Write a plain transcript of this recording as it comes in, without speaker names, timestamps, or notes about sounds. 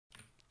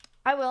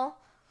I will.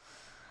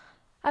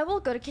 I will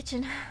go to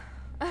kitchen.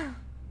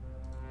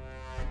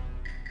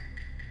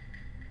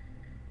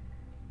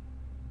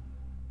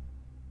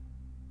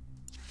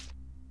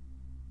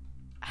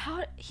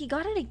 How he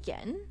got it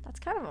again? That's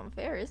kind of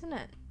unfair, isn't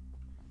it?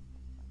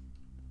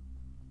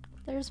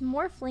 There's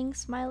morphling,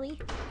 Smiley.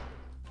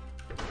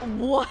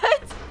 What?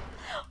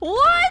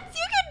 What?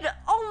 You can.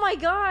 Oh my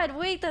god!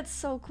 Wait, that's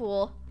so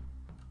cool.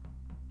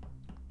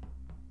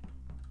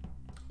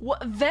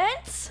 What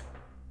vents?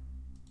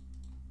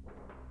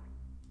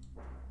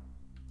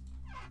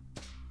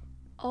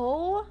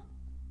 Oh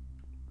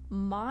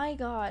my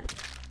god.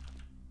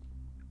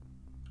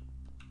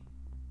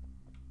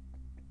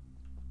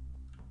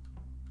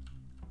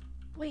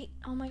 Wait,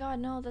 oh my god,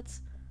 no,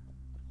 that's...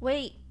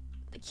 Wait,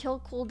 the kill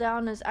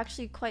cooldown is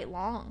actually quite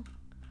long.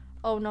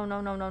 Oh no,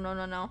 no, no, no, no,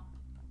 no, no.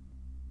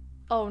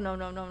 Oh no,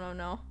 no, no, no,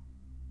 no.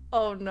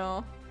 Oh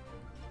no.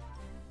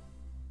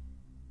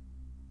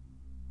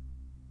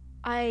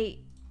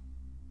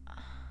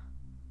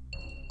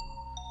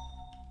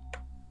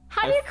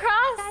 How do you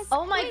cross? Guys,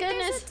 oh my wait,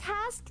 goodness. There's a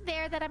task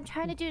there that I'm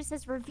trying to do. It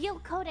says reveal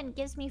code and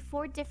gives me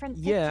 4 different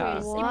Yeah.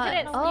 pictures. What? You put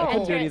it, Oh. you I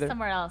couldn't enter do it it either.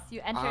 somewhere else.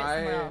 You enter it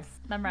somewhere else.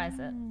 Memorize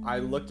it. I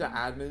looked at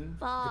admin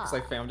because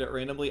I found it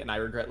randomly, and I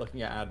regret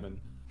looking at admin.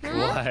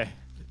 Why?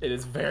 It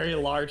is very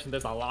large, and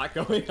there's a lot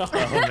going on.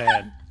 Oh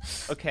man.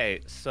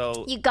 Okay,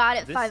 so You got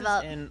it, this 5 is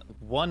up. in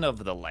one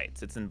of the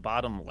lights. It's in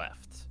bottom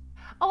left.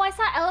 Oh, I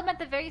saw Element at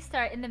the very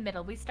start in the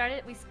middle. We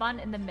spawned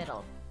in the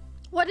middle.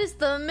 What is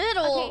the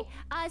middle?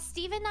 Okay,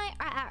 Steve and I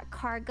are at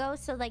cargo,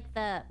 so like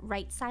the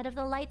right side of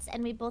the lights,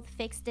 and we both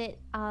fixed it.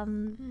 I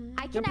can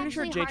I'm pretty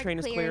sure actually J-Train hard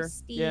is clear clear.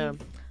 Steve. Yeah.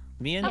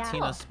 Me and Yeah.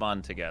 Tina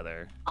spawned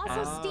together.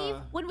 Also, Steve,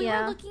 when we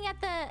Yeah. were looking at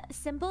the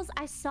symbols,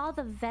 I saw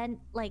the vent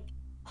like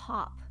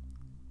pop.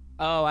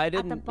 Oh, I the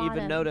didn't bottom.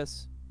 even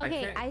notice.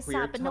 Okay, can't I saw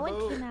clear it, but no one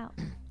Tubbo. came out.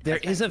 There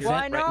is a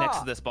Why vent right next to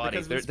not? this body.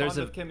 Because we There's spawned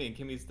a with Kimmy, and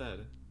Kimmy's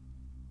dead.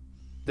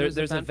 there's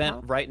a vent vent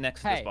pop? right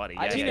next to this Hey, body.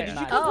 I Yeah, didn't yeah, get yeah. mad.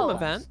 Did you come Oh. from a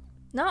vent?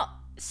 No,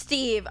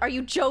 Steve, are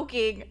you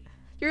joking?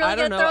 You're really I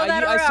don't gonna know. throw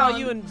that I around? saw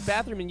you in the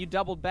bathroom and you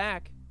doubled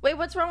back. Wait,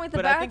 what's wrong with the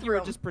But bathroom? I think you were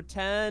just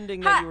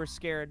pretending Ha! that you were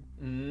scared.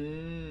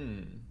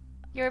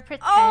 You were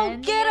pretending. Oh,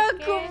 get you a were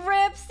scared?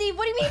 grip, Steve.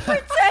 What do you mean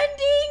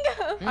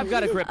pretending? I've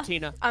got a grip,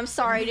 Tina. I'm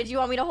sorry. Did you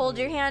want me to hold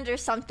your hand or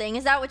something?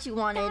 Is that what you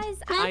wanted? Guys,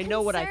 I I'm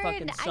know what I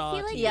concerned. fucking saw, I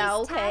feel like Yeah,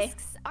 these okay.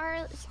 tasks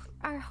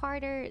are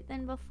harder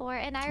than before,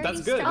 and I That's already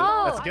good. started Oh,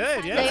 on That's good,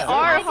 side yeah. They by are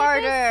side. I did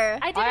harder.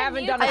 I, did I a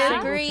haven't new done a I task.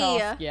 single agree.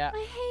 task yet. I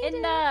hate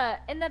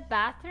In the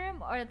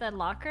bathroom or the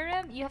locker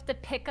room, you have to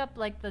pick up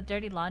like the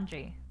dirty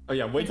laundry. Oh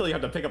yeah, wait till you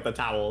have to pick up the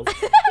towels. The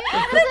towel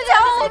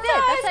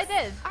That's what I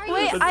did. Are you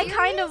Wait, I serious?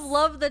 kind of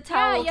love the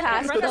towel you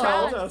have task to the run though.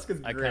 towel around. task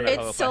is I great. kind of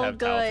It's hope so I have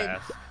towel good.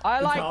 task. I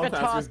The like towel the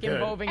task is task good.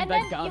 involving And the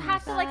then guns. you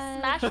have to like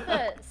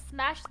But-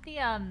 smash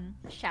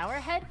the shower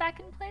head back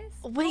in place.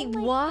 Wait, Oh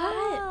my what?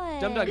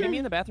 God. Dumbdog, meet me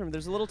in the bathroom.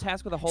 There's a little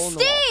task with a hole in the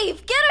wall.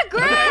 Steve, get a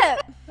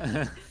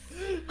grip!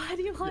 Why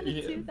do you want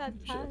to do that?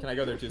 Sure. Can I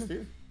go there too,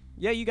 Steve?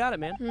 Yeah, you got it,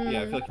 man.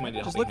 Yeah, I feel like you might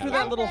need Just help look through me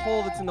that out. little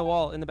hole that's in the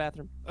wall in the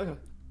bathroom. Okay.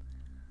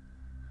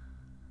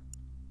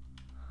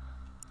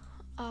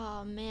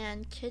 Oh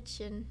man,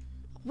 kitchen.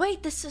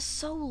 Wait, this is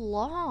so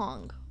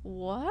long.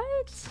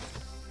 What?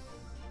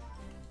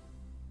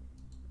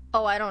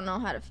 Oh, I don't know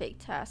how to fake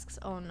tasks.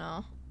 Oh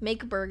no.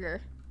 Make a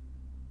burger.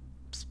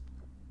 Psst,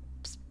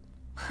 psst.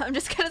 I'm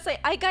just gonna say,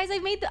 guys,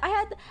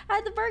 I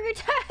had the burger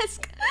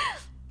task.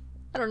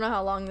 I don't know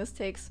how long this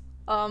takes.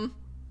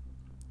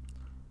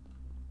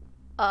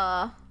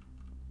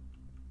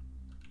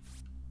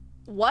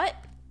 What?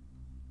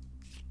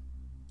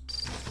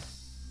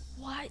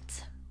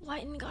 What?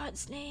 What in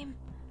God's name?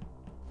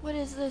 What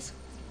is this?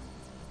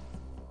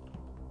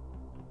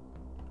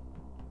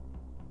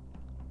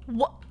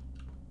 What?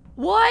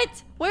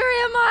 What?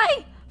 Where am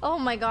I? Oh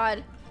my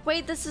god.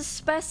 Wait, this is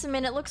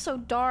specimen. It looks so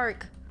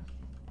dark.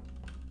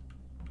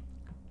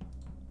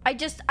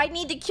 I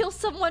need to kill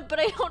someone, but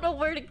I don't know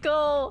where to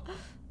go.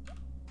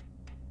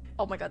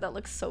 Oh my god, that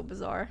looks so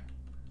bizarre.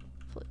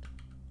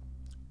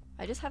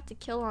 I just have to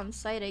kill on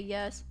sight, I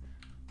guess.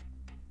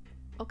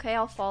 Okay,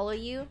 I'll follow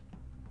you.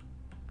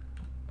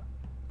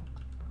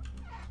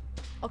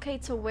 Okay,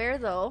 to where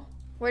though?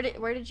 Where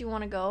did you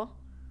want to go?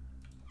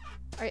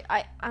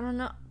 I don't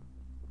know.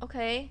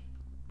 Okay.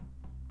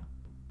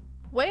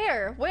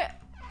 Where?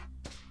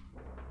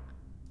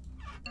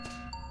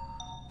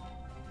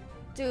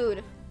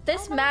 Dude,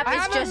 this map I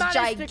is haven't just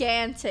managed to-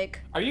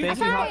 gigantic. Are you Thank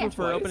you, using Hafu, it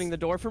for twice? opening the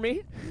door for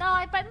me. No,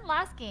 I button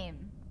last game.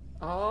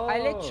 Oh. I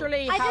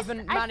literally I just-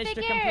 haven't I managed to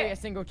figure- complete a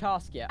single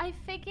task yet. I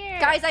figure.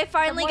 Guys, I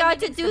finally more got to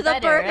meetings do the the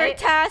better, burger right?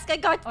 task. I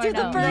got to Or do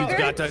the no? burger. You've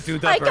got to do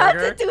the I got to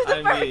burger? do the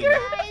I mean- burger.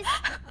 Guys,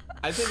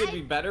 I think it'd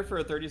be better for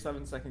a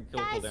 37-second kill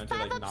guys, cooldown to 5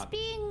 like Up's not.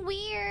 being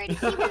weird.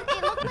 It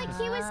looked like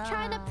he was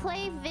trying to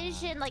play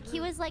vision, like he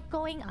was like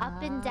going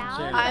up and down.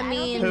 Janet. but I don't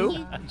mean- think Who?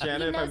 he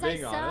Janet, if I'm knows I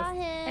being saw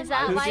honest. him. Is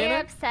that Who's why you're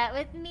Janet? upset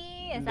with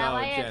me? Is No, that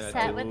why you're Janet.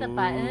 upset with the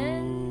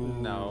button?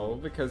 No,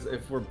 because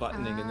if we're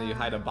buttoning and then you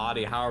hide a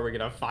body, how are we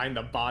gonna find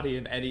a body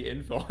and any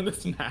info on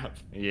this map?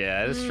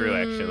 Yeah, that's true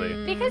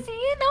actually. Because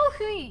you know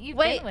who you've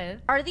Wait, been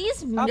with. are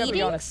these I'm gonna be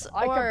meetings honest.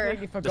 I or?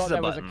 completely This forgot is a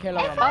there was a button.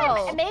 killer on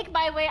Oh. the Make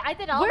my way. I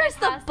did all Where's my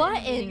the tasks in the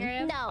button? meeting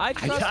room. No. I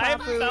trust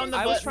haven't Hafu. found the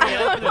I was button trying yet.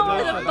 to I open don't know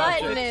the where door the for about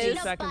button 15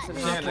 is. seconds and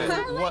Janet,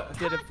 Hafu what-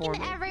 did it for me.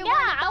 Yeah,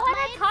 I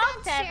want to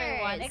talk to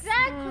everyone.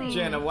 Exactly.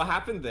 Jana, what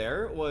happened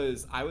there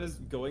was I was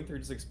going through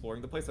just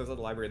exploring the place. I was at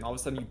the library, and all of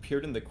a sudden you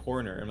appeared in the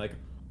corner. I'm like,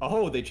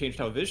 oh, they changed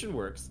how vision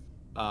works.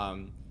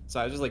 So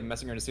I was just like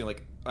messing around to see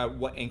like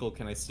what angle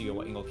can I see and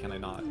what angle can I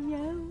not.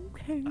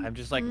 I'm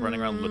just like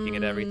running around looking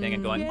at everything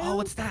and going, oh,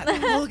 what's that?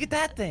 Oh, look at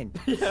that thing.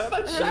 Yeah,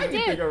 that shiny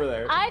Dude, thing over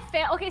there. I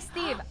failed. Okay,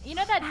 Steve, you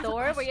know that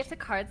door where you have to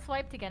card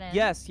swipe to get in?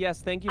 Yes,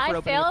 thank you for I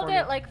opening it failed for me.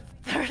 it like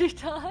 30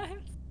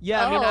 times.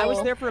 Yeah, I mean, I was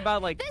Oh. there for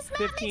about like This map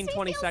makes 15, me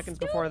 20 feel seconds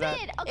before that.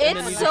 stupid. Okay, And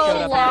then It's you just showed so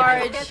up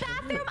large. In the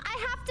bathroom,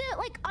 I have to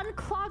like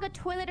unclog a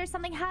toilet or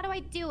something. How do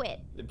I do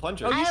it?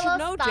 Plunger. Oh, you I should will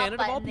know, stop Janet,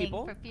 of all buttoning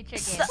people. for future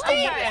games. Steve!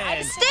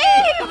 Steven!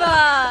 Steve!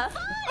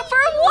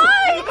 For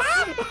what?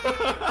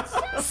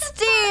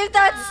 Steve,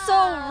 that's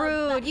so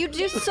rude. You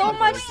do so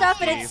much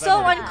stuff and it's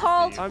so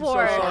uncalled I'm so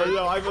for. sorry.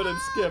 No, I wouldn't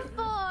skip.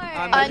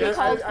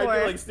 Uncalled I for.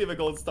 feel like Steve a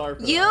gold star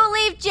for You that.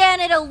 leave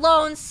Janet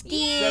alone,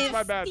 Steve. That's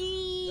my bad.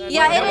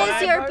 Yeah, That's it what is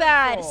I your vote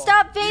bad. for.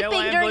 Stop You know why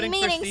vaping I'm during voting for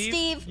meetings, Steve?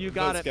 Steve. You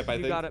got Don't it. skip, I You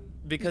think. got it.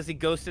 Because he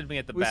ghosted me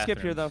at the We bathroom.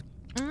 skip here though.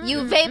 You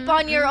vape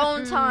on your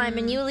own time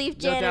and you leave No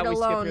Janet doubt we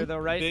skip here alone. though,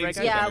 right? Big Right,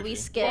 skip guys? Yeah, energy. we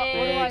skip.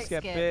 Big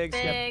skip, skip. big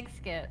skip. Big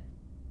skip.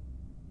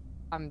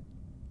 I'm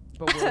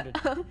bewildered.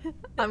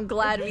 I'm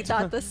glad we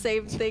thought the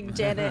same thing,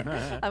 Janet.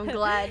 I'm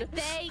glad.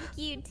 Thank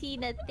you,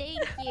 Tina. Thank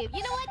you.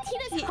 You know what?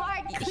 Tina's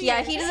hard.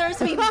 Yeah, he deserves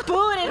to be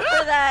booted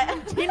for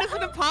that. Tina's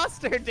an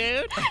imposter,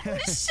 dude.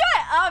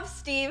 Shut up,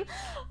 Steve.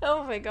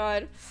 Oh my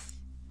god.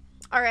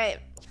 All right.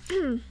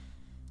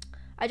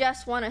 I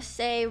just want to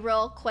say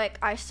real quick,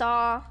 I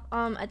saw,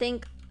 I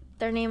think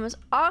their name was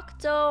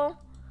Octo.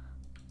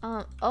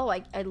 Oh,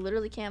 I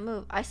literally can't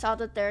move. I saw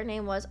that their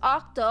name was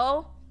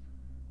Octo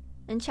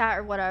in chat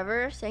or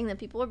whatever, saying that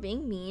people were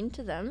being mean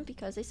to them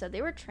because they said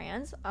they were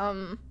trans.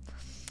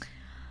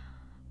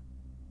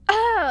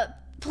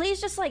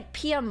 Please just like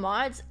PM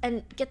mods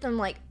and get them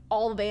like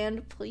all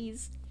banned,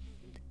 please.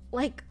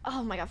 Like,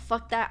 oh my god,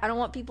 fuck that. I don't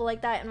want people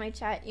like that in my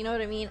chat. You know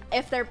what I mean?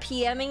 If they're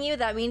PMing you,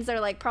 that means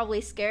they're like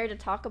probably scared to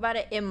talk about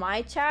it in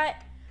my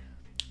chat.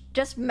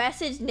 Just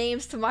message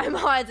names to my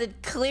mods and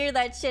clear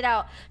that shit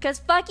out. Cause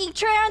fucking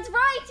trans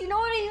rights, you know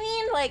what I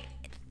mean? Like,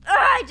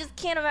 I just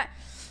can't imagine.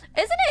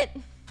 Isn't it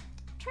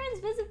Trans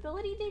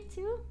Visibility Day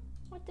too?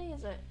 What day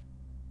is it?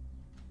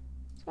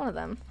 It's one of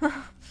them.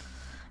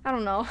 I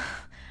don't know.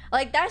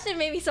 Like, that shit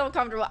made me so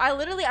uncomfortable. I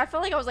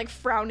felt like I was like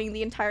frowning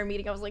the entire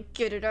meeting. I was like,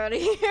 get it out of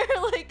here.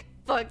 Like,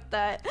 fuck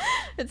that.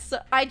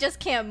 I just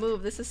can't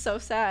move. This is so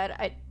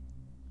sad.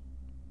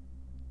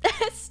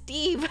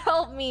 Steve,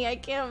 help me. I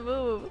can't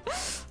move.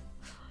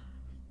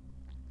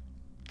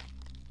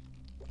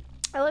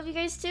 I love you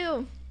guys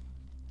too.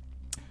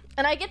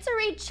 And I get to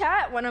read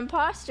chat when I'm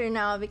imposter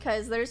now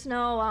because there's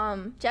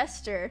no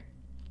jester.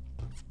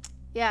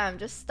 Yeah, I'm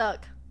just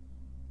stuck.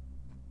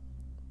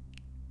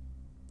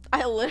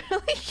 I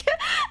literally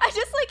I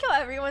just like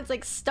how everyone's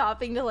like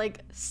stopping to like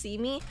see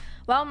me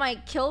while my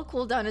kill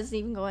cooldown isn't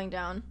even going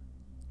down.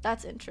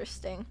 That's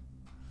interesting.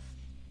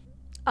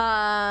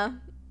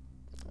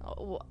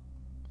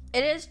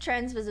 It is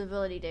Trans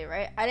Visibility Day,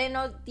 right? I didn't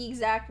know the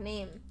exact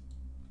name.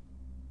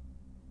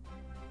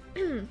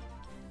 Isn't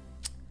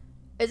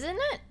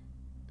it?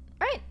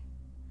 Right?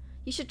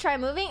 You should try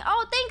moving.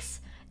 Oh, thanks.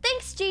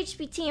 Thanks,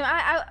 GHP team. Oh my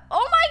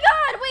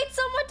god, wait,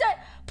 someone died.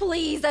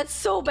 Please, that's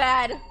so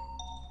bad.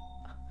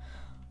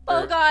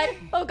 Oh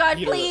god,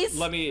 Peter, please.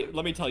 Let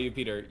me tell you,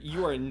 Peter,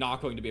 you are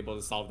not going to be able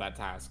to solve that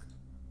task.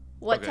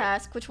 What Okay.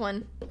 task? Which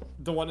one?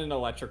 The one in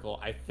electrical,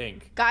 I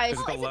think. Guys, Is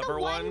it the Is it lever the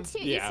one? 1, 2?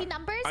 Yeah. You see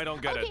numbers? I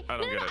don't get it. Okay, I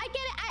don't no, get no, it. I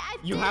get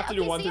it. You have to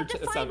do 1 so you through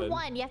have to 7. find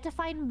 1. You have to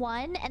find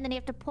 1, and then you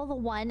have to pull the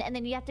 1, and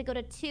then you have to go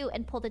to 2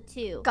 and pull the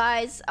 2.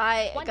 guys,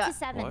 1 got to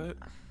 7.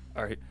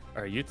 What?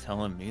 Are you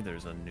telling me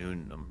there's a new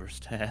numbers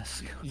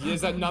task?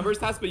 Is that numbers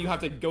task, but you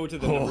have to go to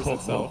the numbers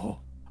itself.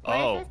 Where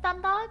Oh, is this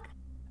Dumbdog?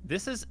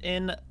 this is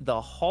in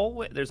the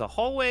hallway. There's a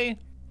hallway.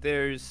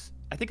 There's,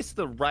 I think it's to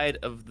the right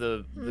of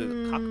the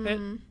cockpit.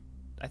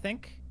 I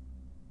think.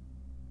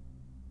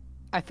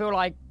 I feel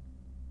like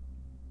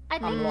I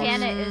think I'm lost.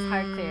 Janet is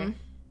hard clear.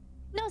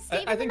 No,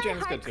 Steven I think and I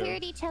Janet's hard good, too.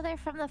 cleared each other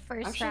from the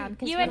first Actually, round.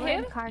 'cause you we and were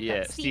in who? Cargo.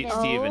 Yeah, Steven.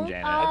 Steve and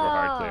Janet were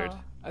hard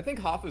cleared. I think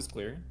Hafu's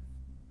clear.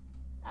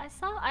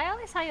 I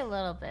only saw you a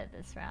little bit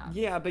this round.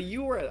 Yeah, but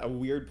you were at a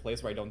weird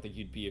place where I don't think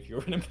you'd be if you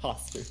were an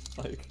imposter.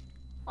 Like,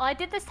 Well, I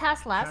did this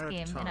task last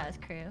game when I was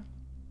crew.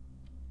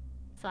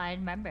 So I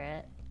remember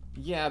it.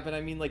 yeah, but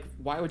I mean, like,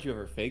 why would you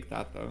ever fake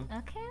that though?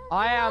 Okay.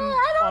 I am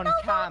I don't on know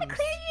if I want to cams.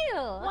 clear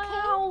you.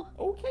 Wow.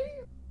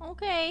 Okay.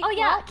 Okay. Oh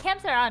yeah, well-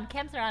 cams are on.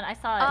 Cams are on. I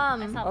saw it.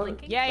 I saw it oh,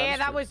 blinking. Yeah, That yeah, is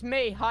that true. was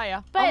me.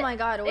 Hiya. But oh my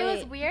god, wait. it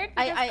was weird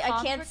because I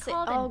comms can't were say.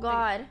 called Oh and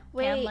god,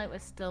 the cam wait. light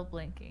was still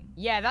blinking.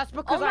 Yeah, that's Oh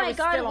because I my was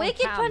god, still on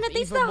Wicked cams, Pun, at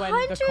least even when the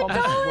 $100. comms were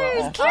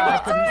off. Give I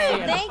it couldn't to see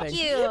me. Thank anything.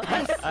 you.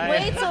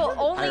 Wait, so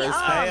only I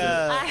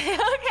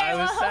was, Okay, I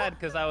was well. sad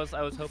because I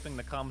was hoping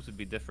the comms would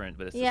be different,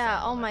 but it's the Yeah,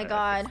 same. oh my I fixed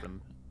god.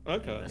 them.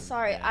 Okay.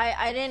 Sorry, Yeah.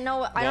 I didn't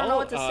know. I don't know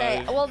what to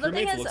say. Well, the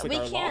thing is, we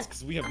can't.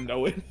 because we have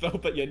no info.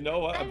 But you know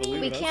what? I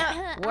believe We in us.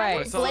 can't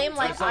Wait. blame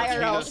like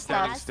IRL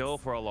stuff. still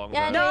for a long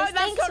Yeah, time. No, anyways,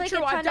 that's thanks, not Wicked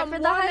true. I've Pun, done for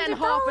the one and $100.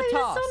 half a That's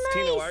task. so nice.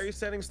 Tina, why are you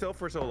standing still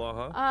for so long,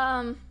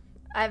 huh?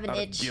 I have an Out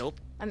of itch. guilt?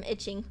 I'm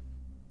itching.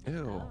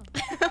 Ew.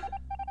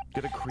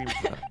 Get a cream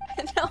for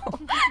that. No.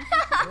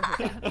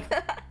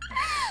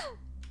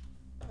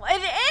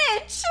 An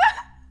itch.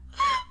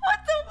 What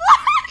the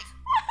what?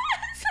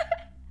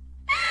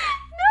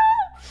 No.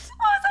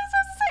 What was I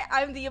supposed to say?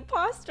 I'm the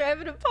imposter.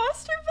 I'm an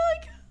imposter.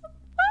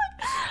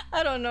 Fuck.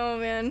 I don't know,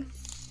 man.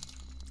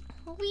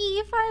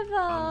 We 5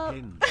 up.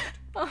 Unhinged.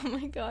 Oh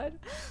my god.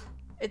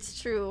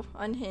 It's true.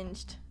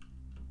 Unhinged.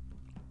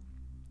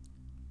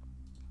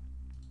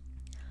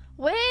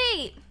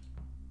 Wait!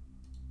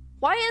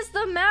 Why is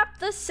the map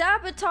the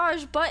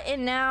sabotage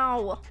button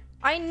now?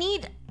 I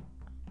need...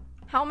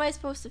 How am I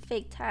supposed to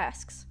fake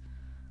tasks?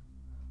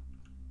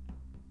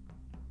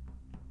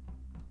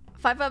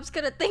 5 Up's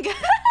gonna think...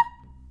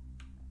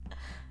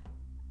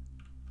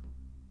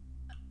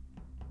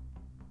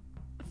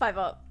 5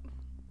 Up.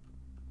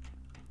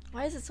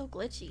 Why is it so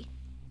glitchy?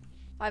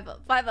 5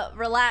 Up, 5 Up,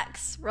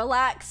 relax,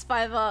 relax,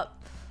 5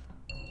 Up.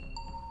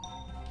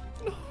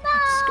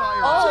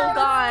 Oh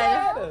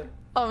god.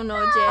 Oh no,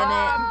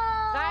 Janet.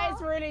 That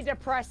is really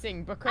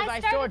depressing because I I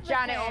saw started with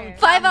Janet her. on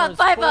 5 Up, cameras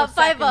 5 4 Up, 5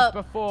 seconds Up,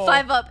 before.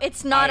 5 Up.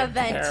 It's not I a am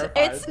vent. terrified.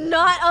 It's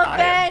not a I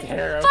am vent. 5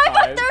 Up,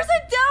 terrified. there's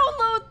a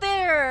download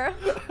there.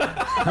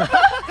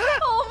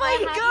 Oh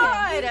my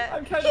god.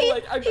 I'm kind of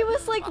like. He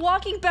was like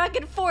walking back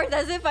and forth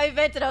as if I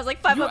vented. I was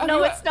like, 5 You- Up, have no,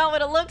 you- it's not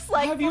what it looks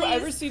like. Have you please.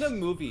 ever seen a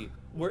movie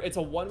where it's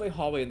a one-way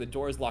hallway and the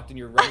door is locked and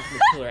you're running from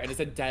the killer and it's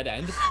a dead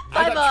end?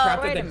 I 5 got Up.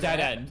 trapped Wait at a the dead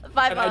minute. end.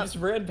 5 and I Up. just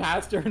ran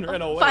past her and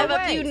ran away. 5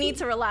 Up, Wait. you need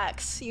to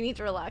relax. You need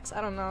to relax.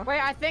 I don't know.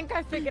 Wait, I think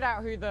I figured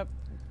out who the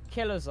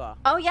killers are.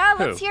 Oh yeah,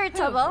 let's Who? hear it,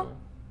 Tubbo.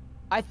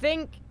 I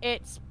think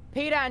it's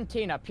Peter and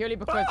Tina, purely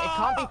because it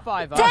can't be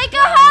 5 Up. Take a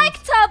hike,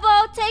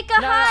 Tubbo. Take a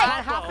No,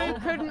 hike. and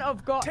Hafu couldn't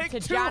have got Take to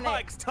 2 Janet.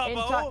 hikes, Tubbo. in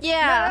time.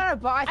 Yeah. No,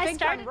 but I I think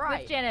started I'm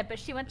right. with Janet, but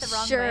she went the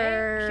wrong way.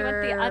 Sure, She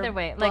went the other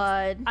way. Like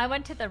bud. I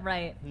went to the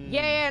right.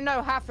 Yeah,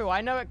 no, Hafu,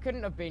 I know it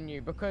couldn't have been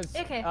you because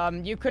Okay.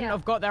 you couldn't Yeah.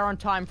 have got there on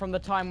time from the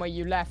time where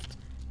you left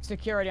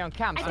security on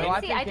camp. I So did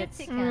I see. think I did it's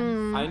see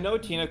cams. I know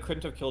Tina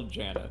couldn't have killed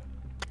Janet.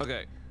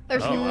 Okay.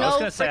 There's Oh, I no was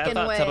gonna say I freaking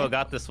thought way. Tubbo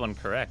got this one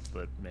correct,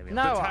 but maybe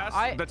No,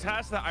 not. The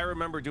tasks that I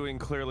remember doing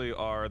clearly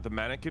are the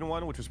mannequin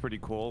one, which was pretty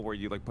cool, where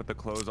you like put the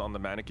clothes on the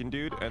mannequin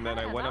dude, and then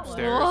I yeah, went that one.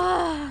 upstairs.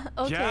 Whoa,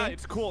 okay. Yeah,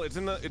 it's cool. It's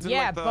in the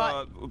Yeah,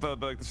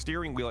 the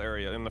steering wheel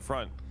area in the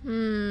front. Did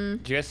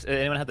you guys,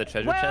 anyone have the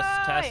treasure Wait, chest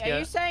task are yet?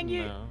 you saying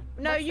you? No.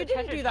 No, What's you the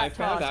didn't treasure do I that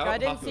found task. out I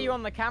didn't Hafu. see you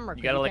on the camera.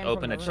 You 'cause gotta, like, came from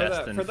open the a room.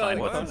 chest and find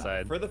what's phone,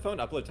 inside. For the phone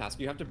upload task,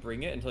 you have to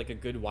bring it into like a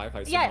good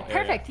Wi-Fi signal Yeah, area.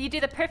 perfect. You do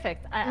the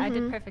perfect. I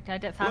did perfect. I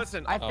did it fast.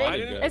 Listen, I think-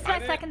 didn't. It's I my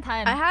didn't- second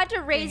time. I had to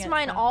raise it,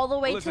 mine so- all the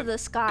way Listen, to the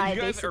sky,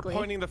 you guys basically. are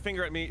pointing the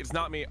finger at me. It's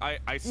not me. I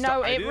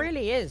No, I it didn't-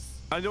 really is.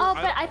 I don't, Oh,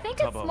 but I think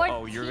it's Tubbo, more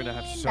Oh, you're gonna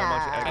have so Tina.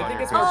 much egg I on think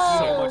your it's face. more Oh,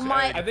 Peter. so much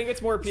my- egg. I think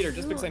it's more Peter,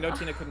 just because I know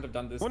Tina couldn't have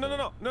done this. Well,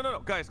 no,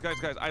 guys.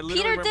 I literally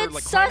Peter remember did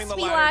like climbing sus the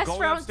me ladder, last going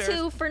round upstairs.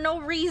 too for no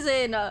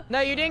reason. No,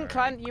 you didn't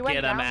climb. You went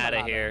Get down him the out of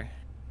ladder.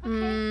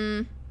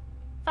 here.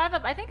 5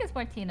 Up. I think it's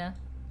more Tina.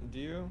 Do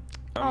you?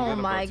 I'm Oh gonna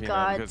vote my Tina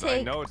God, because I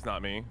take- know it's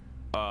not me.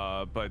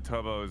 But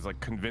Tubbo is like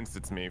convinced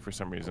it's me for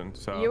some reason.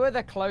 So You were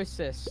the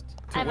closest.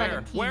 to I where?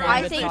 voted Tina. Where?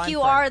 I the think time you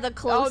frame. are the Oh,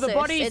 closest. the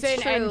body's it's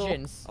in true.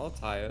 engines. I'll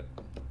tie it.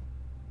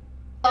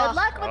 Good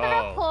luck with the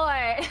Oh. report.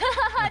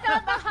 I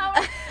don't know how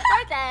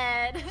we're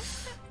dead.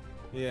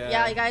 Yeah.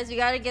 Yeah, guys, we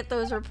gotta get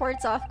those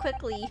reports off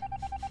quickly.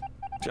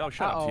 Oh,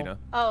 shut up, Uh-oh. Tina.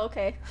 Oh,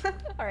 okay.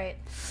 All right.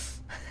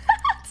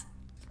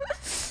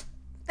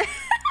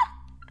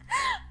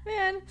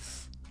 Man.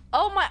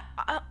 Oh my.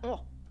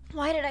 Oh,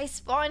 why did I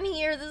spawn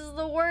here? This is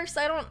the worst.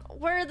 I don't.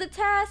 Where are the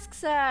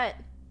tasks at?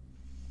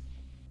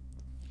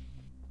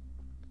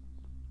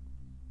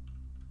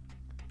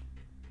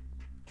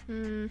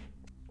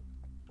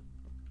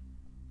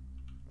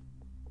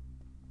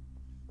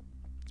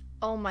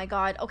 Oh my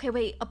god. Okay,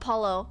 wait.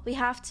 Apollo. We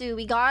have to.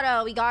 We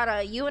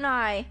gotta. You and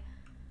I.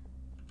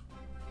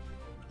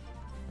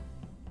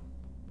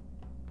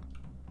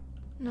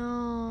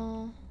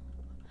 No.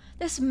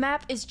 This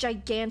map is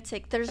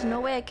gigantic. There's no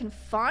way I can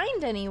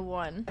find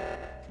anyone.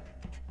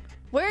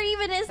 Where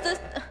even is this?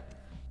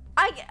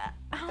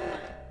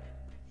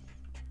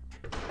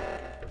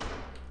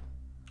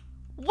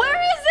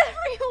 Where is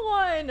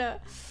everyone?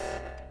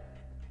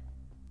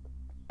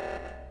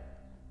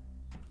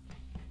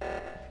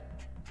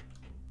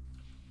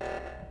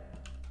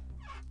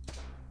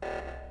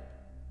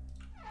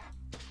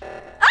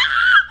 Ah!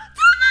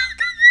 Tomo,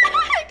 come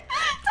back!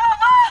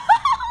 Tomo!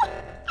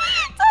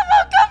 Tomo,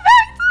 come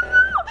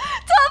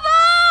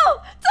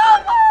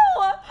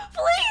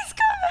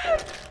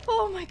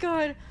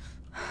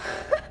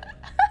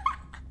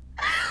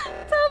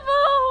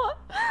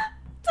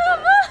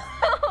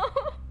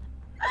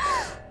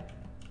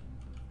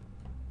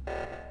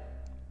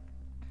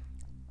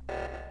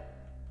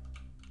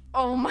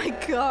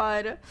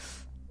god.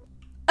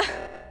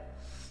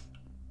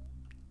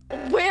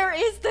 Where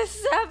is the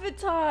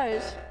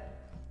sabotage?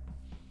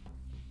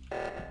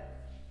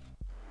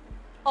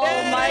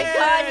 Oh my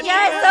god,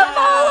 yes,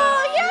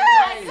 Apollo,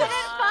 yes!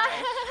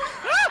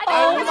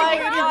 Oh my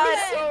god.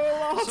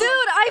 Dude,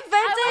 I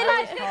vented.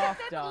 I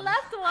think the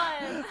left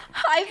one.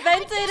 I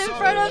vented in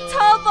front of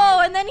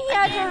Tubbo and then he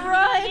had to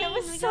run. It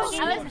was so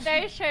I was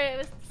very sure it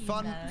was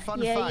Fun Tina. fact.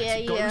 Yeah. And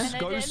I Ghost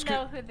didn't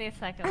know who the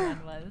second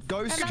one was.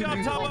 Ghost Good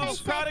can job, do Tubbo.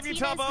 both. Proud of you,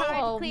 Tubbo.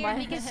 Oh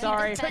my god.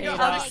 Sorry, Tina.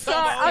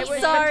 I'm It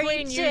was sorry,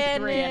 between you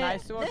three, and I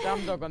Janet. saw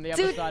Dumbdog on the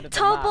other Dude, side of the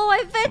Tubbo, map.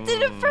 I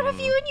vented in front of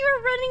you and you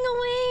were running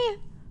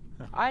away.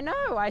 I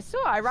know, I saw.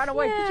 I ran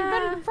away because you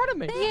vented in front of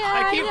me. Yeah,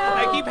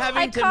 I keep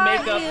having to caught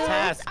make up you.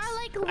 tasks. Are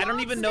like I don't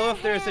even know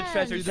if there's a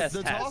treasure Dude, chest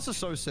the task. tasks are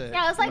so sick.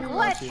 Yeah, I was like,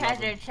 what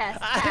treasure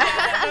chest?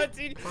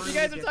 You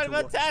guys are talking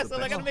about tasks, so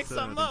I gotta make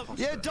something up.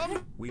 Yeah,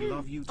 dumb. We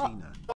love you, Tina.